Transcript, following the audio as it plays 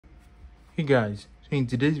Hey guys, so in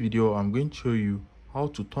today's video I'm going to show you how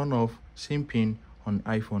to turn off SIM pin on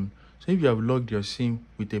iPhone. So if you have logged your SIM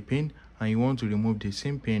with a pin and you want to remove the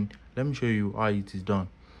SIM pin, let me show you how it is done.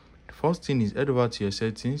 The first thing is head over to your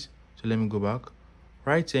settings. So let me go back.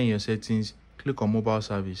 Right here in your settings, click on mobile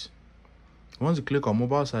service. Once you click on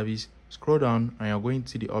mobile service, scroll down and you're going to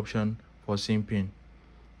see the option for SIM pin.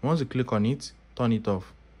 Once you click on it, turn it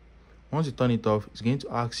off. Once you turn it off, it's going to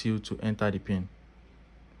ask you to enter the pin.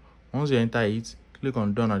 Once you enter it, click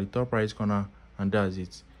on done at the top right corner, and that's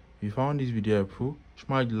it. If you found this video helpful,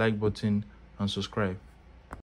 smash the like button and subscribe.